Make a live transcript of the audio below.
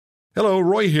Hello,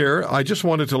 Roy here. I just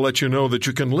wanted to let you know that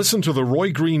you can listen to The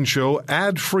Roy Green Show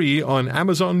ad-free on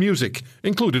Amazon Music,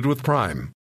 included with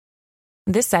Prime.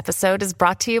 This episode is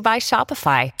brought to you by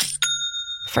Shopify.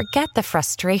 Forget the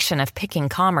frustration of picking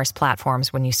commerce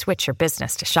platforms when you switch your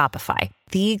business to Shopify,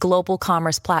 the global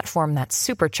commerce platform that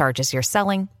supercharges your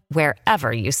selling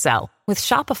wherever you sell. With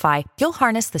Shopify, you'll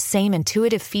harness the same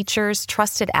intuitive features,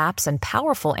 trusted apps, and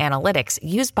powerful analytics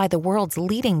used by the world's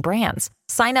leading brands.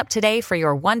 Sign up today for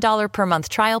your $1 per month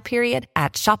trial period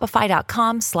at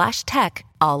shopify.com/tech,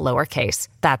 all lowercase.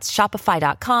 That's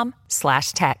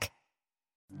shopify.com/tech.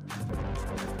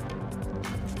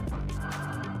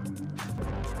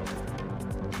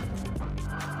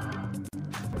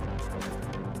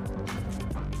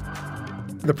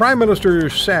 The Prime Minister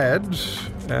said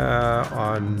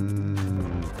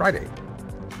on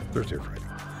Thursday or Friday,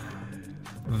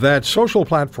 that social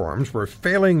platforms were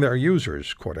failing their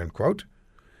users, quote unquote,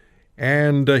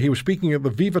 and he was speaking at the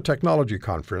Viva Technology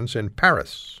Conference in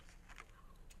Paris.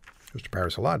 Goes to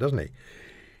Paris a lot, doesn't he?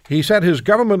 He said his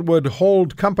government would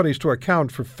hold companies to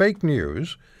account for fake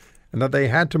news and that they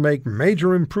had to make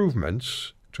major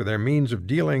improvements to their means of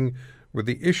dealing with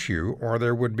the issue or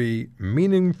there would be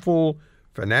meaningful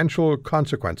financial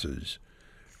consequences.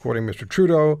 Quoting Mr.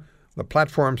 Trudeau, the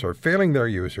platforms are failing their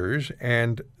users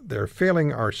and they're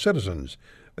failing our citizens.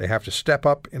 They have to step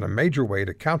up in a major way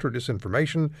to counter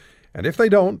disinformation, and if they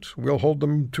don't, we'll hold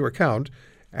them to account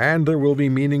and there will be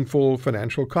meaningful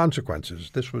financial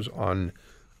consequences. This was on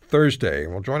Thursday.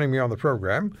 Well, joining me on the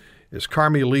program is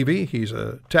Carmi Levy. He's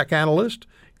a tech analyst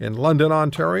in London,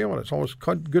 Ontario, and it's always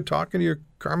good talking to you,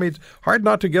 Carmi. It's hard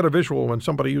not to get a visual when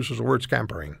somebody uses the word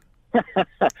scampering.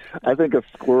 I think of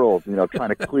squirrels, trying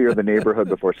to clear the neighborhood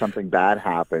before something bad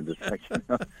happens. It's like,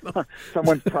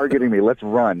 someone's targeting me, let's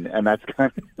run. And that's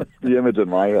kind of the image in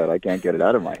my head. I can't get it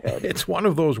out of my head. It's one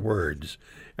of those words,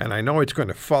 and I know it's going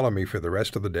to follow me for the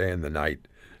rest of the day and the night.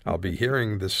 I'll be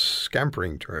hearing this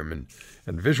scampering term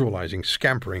and visualizing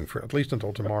scampering for at least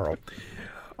until tomorrow.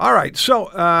 All right, so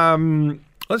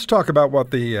let's talk about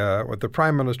what the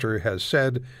Prime Minister has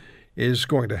said is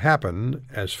going to happen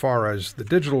as far as the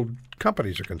digital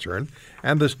companies are concerned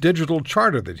and this digital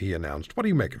charter that he announced. What do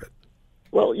you make of it?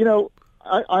 Well,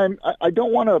 I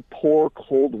don't want to pour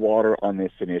cold water on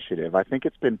this initiative. I think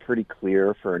it's been pretty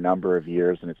clear for a number of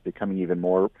years, and it's becoming even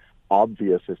more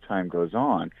obvious as time goes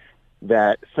on,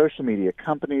 that social media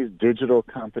companies, digital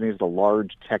companies, the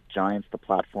large tech giants, the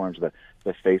platforms, the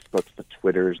Facebooks, the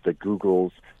Twitters, the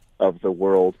Googles of the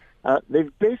world,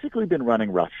 they've basically been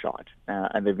running roughshod,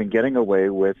 and they've been getting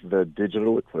away with the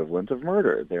digital equivalent of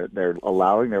murder. They're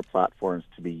allowing their platforms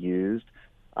to be used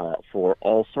for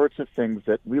all sorts of things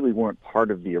that really weren't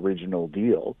part of the original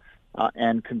deal.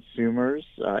 And consumers,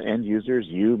 end users,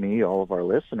 you, me, all of our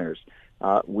listeners,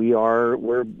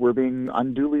 we're being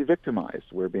unduly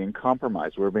victimized. We're being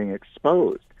compromised. We're being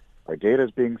exposed. Our data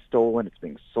is being stolen. It's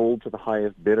being sold to the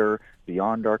highest bidder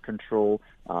beyond our control.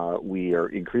 We are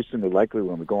increasingly likely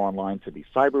when we go online to be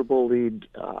cyberbullied.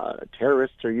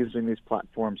 Terrorists are using these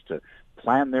platforms to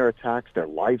plan their attacks. They're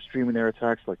live streaming their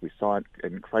attacks like we saw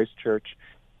in Christchurch.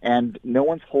 And no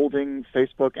one's holding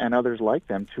Facebook and others like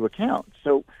them to account.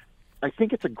 So I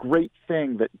think it's a great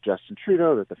thing that Justin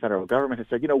Trudeau, that the federal government has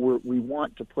said, we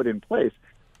want to put in place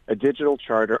a digital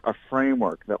charter, a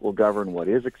framework that will govern what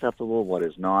is acceptable, what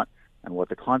is not, and what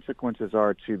the consequences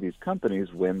are to these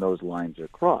companies when those lines are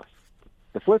crossed.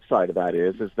 The flip side of that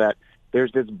is that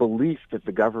there's this belief that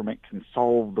the government can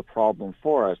solve the problem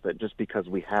for us, that just because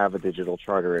we have a digital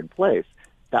charter in place,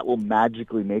 that will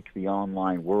magically make the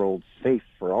online world safe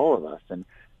for all of us. And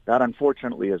that,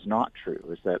 unfortunately, is not true,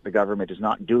 is that the government is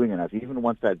not doing enough. Even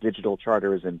once that digital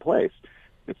charter is in place,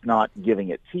 it's not giving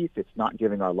it teeth. It's not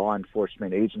giving our law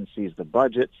enforcement agencies the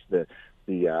budgets, the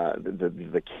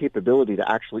capability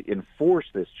to actually enforce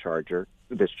this charter.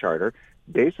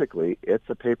 Basically, it's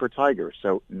a paper tiger.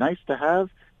 So nice to have,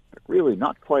 but really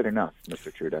not quite enough,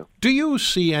 Mr. Trudeau. Do you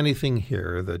see anything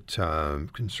here that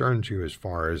concerns you as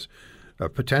far as a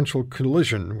potential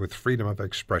collision with freedom of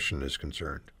expression is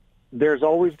concerned? There's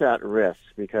always that risk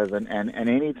because, and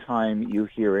any time you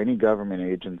hear any government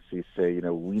agency say,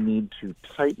 we need to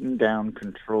tighten down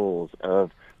controls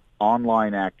of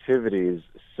online activities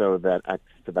so that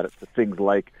it's things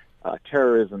like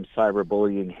terrorism,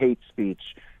 cyberbullying, hate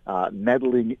speech,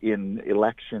 meddling in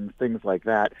elections, things like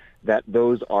that, that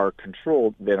those are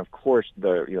controlled, then of course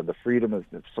the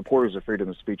supporters of freedom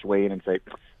of speech weigh in and say,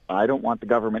 I don't want the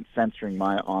government censoring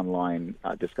my online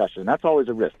discussion. And that's always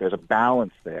a risk. There's a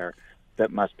balance there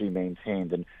that must be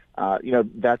maintained, and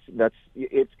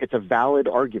it's a valid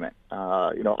argument.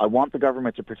 I want the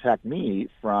government to protect me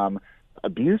from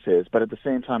abuses, but at the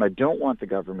same time, I don't want the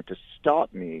government to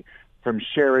stop me from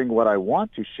sharing what I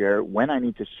want to share when I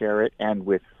need to share it and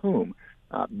with whom.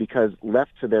 Because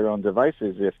left to their own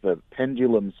devices, if the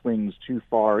pendulum swings too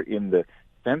far in the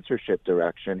censorship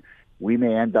direction, we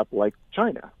may end up like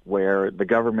China, where the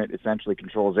government essentially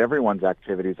controls everyone's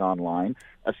activities online,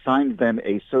 assigns them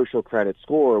a social credit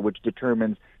score, which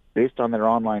determines, based on their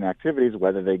online activities,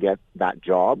 whether they get that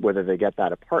job, whether they get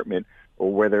that apartment,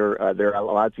 or whether they're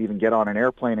allowed to even get on an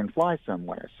airplane and fly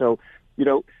somewhere. So,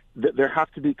 there have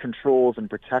to be controls and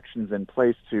protections in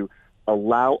place to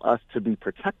allow us to be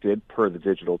protected per the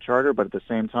digital charter, but at the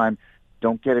same time,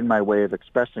 don't get in my way of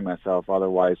expressing myself.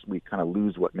 Otherwise, we kind of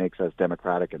lose what makes us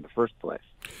democratic in the first place.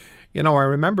 I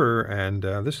remember, and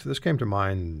this came to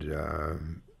mind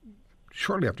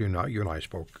shortly after you and I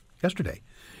spoke yesterday,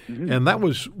 and that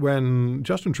was when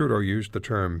Justin Trudeau used the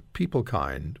term "people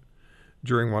kind"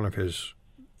 during one of his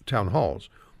town halls.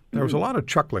 There was a lot of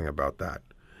chuckling about that.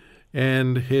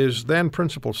 And his then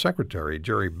principal secretary,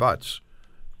 Jerry Butts,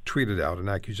 tweeted out an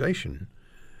accusation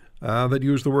that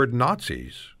used the word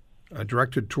Nazis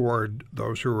directed toward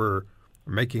those who were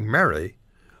making merry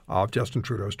of Justin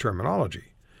Trudeau's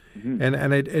terminology.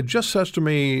 And it just says to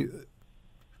me,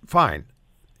 fine,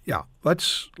 yeah,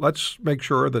 let's make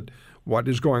sure that what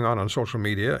is going on social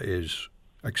media is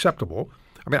acceptable.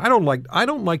 I mean, I don't even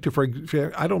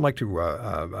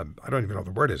know what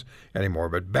the word is anymore,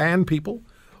 but ban people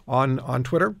on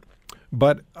Twitter.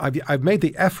 But I've made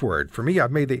the F word. For me,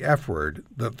 I've made the F word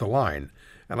the line.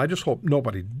 And I just hope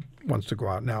nobody wants to go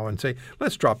out now and say,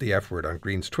 let's drop the F word on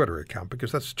Green's Twitter account,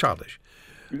 because that's childish.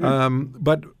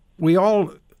 But we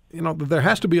all, there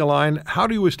has to be a line. How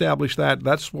do you establish that?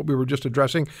 That's what we were just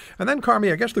addressing. And then,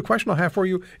 Carmi, I guess the question I have for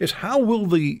you is how will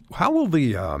the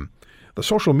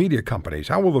social media companies,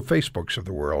 how will the Facebooks of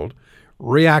the world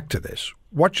react to this?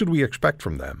 What should we expect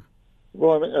from them?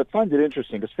 Well, I find it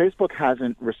interesting because Facebook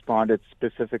hasn't responded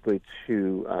specifically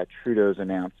to Trudeau's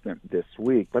announcement this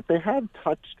week, but they have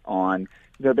touched on,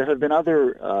 there have been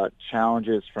other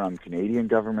challenges from Canadian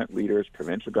government leaders,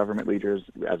 provincial government leaders,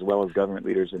 as well as government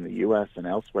leaders in the U.S. and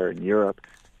elsewhere in Europe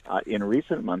in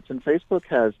recent months. And Facebook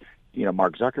has,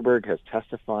 Mark Zuckerberg has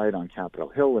testified on Capitol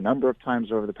Hill a number of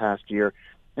times over the past year,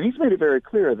 and he's made it very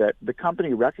clear that the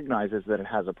company recognizes that it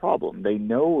has a problem. They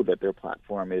know that their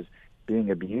platform is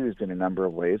being abused in a number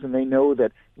of ways, and they know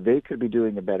that they could be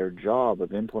doing a better job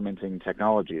of implementing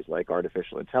technologies like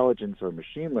artificial intelligence or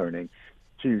machine learning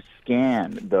to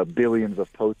scan the billions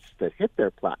of posts that hit their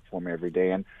platform every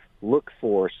day and look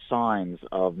for signs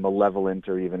of malevolent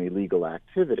or even illegal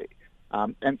activity.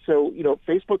 And so,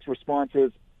 Facebook's response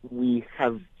is, we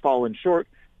have fallen short.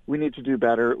 We need to do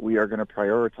better. We are going to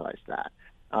prioritize that.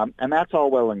 And that's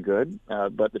all well and good,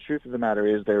 but the truth of the matter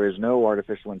is there is no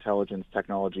artificial intelligence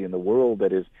technology in the world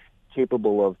that is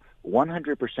capable of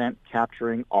 100%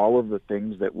 capturing all of the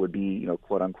things that would be,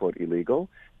 quote-unquote illegal.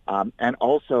 And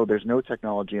also there's no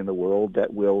technology in the world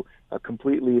that will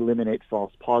completely eliminate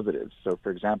false positives. So, for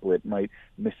example, it might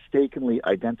mistakenly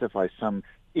identify some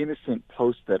innocent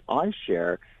post that I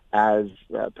share as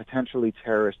potentially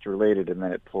terrorist-related, and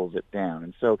then it pulls it down.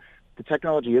 And so the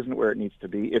technology isn't where it needs to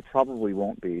be. It probably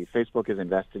won't be. Facebook is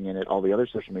investing in it. All the other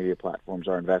social media platforms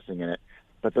are investing in it.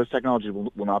 But those technologies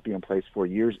will not be in place for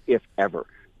years, if ever.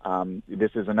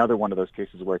 This is another one of those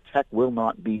cases where tech will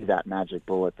not be that magic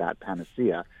bullet, that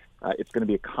panacea. It's going to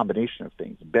be a combination of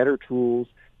things. Better tools.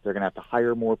 They're going to have to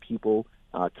hire more people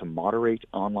to moderate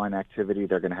online activity.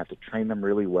 They're going to have to train them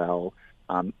really well.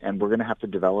 And we're going to have to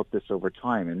develop this over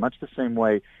time. In much the same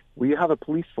way, we have a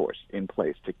police force in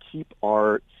place to keep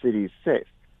our cities safe.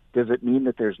 Does it mean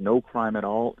that there's no crime at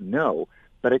all? No.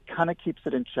 But it kind of keeps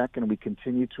it in check, and we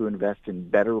continue to invest in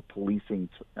better policing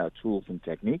tools and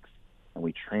techniques, and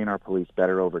we train our police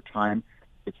better over time.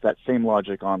 It's that same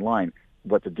logic online.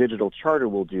 What the digital charter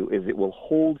will do is it will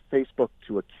hold Facebook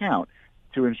to account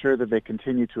to ensure that they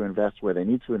continue to invest where they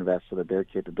need to invest so that their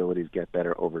capabilities get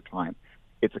better over time.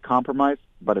 It's a compromise,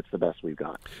 but it's the best we've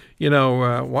got.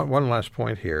 One last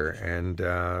point here, and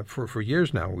for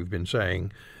years now we've been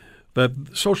saying that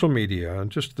social media,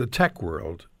 just the tech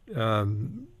world,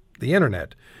 the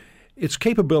internet, its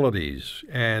capabilities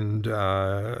and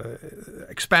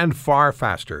expand far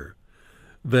faster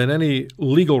than any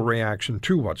legal reaction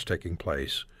to what's taking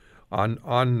place on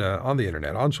the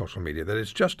internet, on social media. That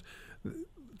it's just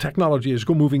technology is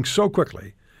moving so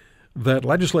quickly that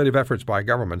legislative efforts by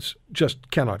governments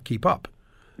just cannot keep up.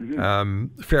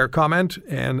 Fair comment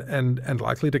and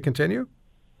likely to continue?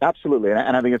 Absolutely,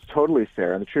 and I think it's totally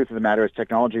fair. And the truth of the matter is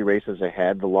technology races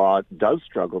ahead. The law does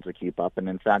struggle to keep up, and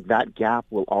in fact, that gap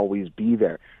will always be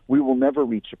there. We will never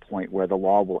reach a point where the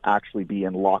law will actually be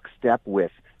in lockstep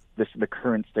with the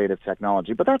current state of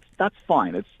technology. But that's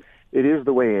fine. It is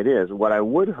the way it is. What I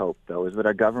would hope, though, is that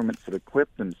our governments would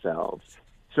equip themselves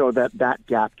so that that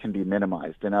gap can be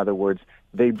minimized. In other words,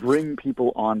 they bring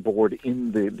people on board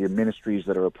in the ministries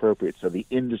that are appropriate. So the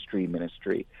industry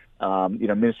ministry,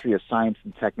 Ministry of Science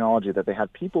and Technology, that they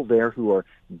have people there who are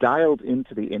dialed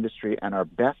into the industry and are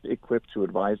best equipped to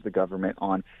advise the government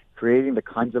on creating the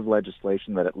kinds of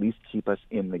legislation that at least keep us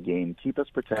in the game, keep us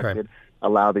protected,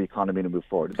 allow the economy to move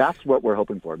forward. That's what we're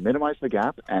hoping for. Minimize the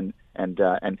gap and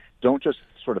don't just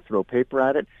sort of throw paper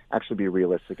at it. Actually, be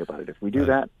realistic about it. If we do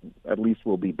that, at least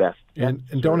we'll be best. And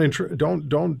don't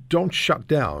shut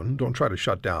down. Don't try to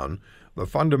shut down the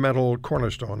fundamental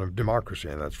cornerstone of democracy,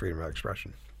 and that's freedom of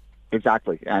expression.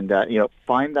 Exactly. And,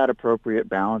 find that appropriate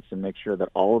balance and make sure that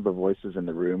all of the voices in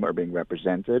the room are being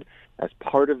represented as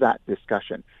part of that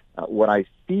discussion. What I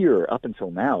fear up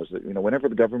until now is that, whenever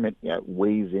the government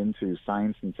weighs into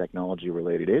science and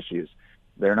technology-related issues,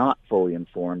 they're not fully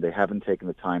informed. They haven't taken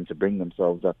the time to bring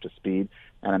themselves up to speed.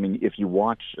 And, I mean, if you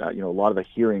watch, a lot of the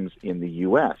hearings in the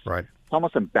U.S., right, it's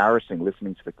almost embarrassing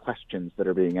listening to the questions that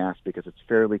are being asked because it's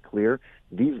fairly clear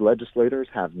these legislators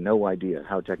have no idea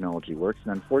how technology works.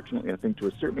 And unfortunately, I think to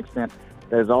a certain extent,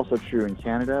 that is also true in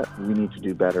Canada. We need to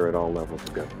do better at all levels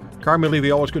of government. Carmi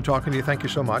Levy, always good talking to you. Thank you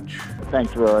so much.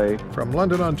 Thanks, Roy. From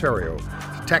London, Ontario,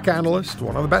 tech analyst,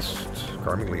 one of the best,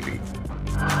 Carmi Levy.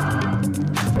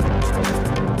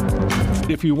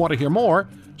 If you want to hear more,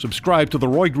 subscribe to The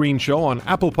Roy Green Show on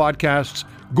Apple Podcasts,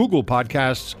 Google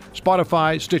Podcasts,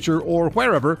 Spotify, Stitcher, or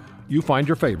wherever you find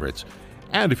your favorites.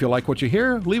 And if you like what you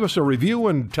hear, leave us a review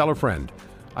and tell a friend.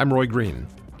 I'm Roy Green.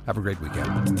 Have a great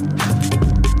weekend.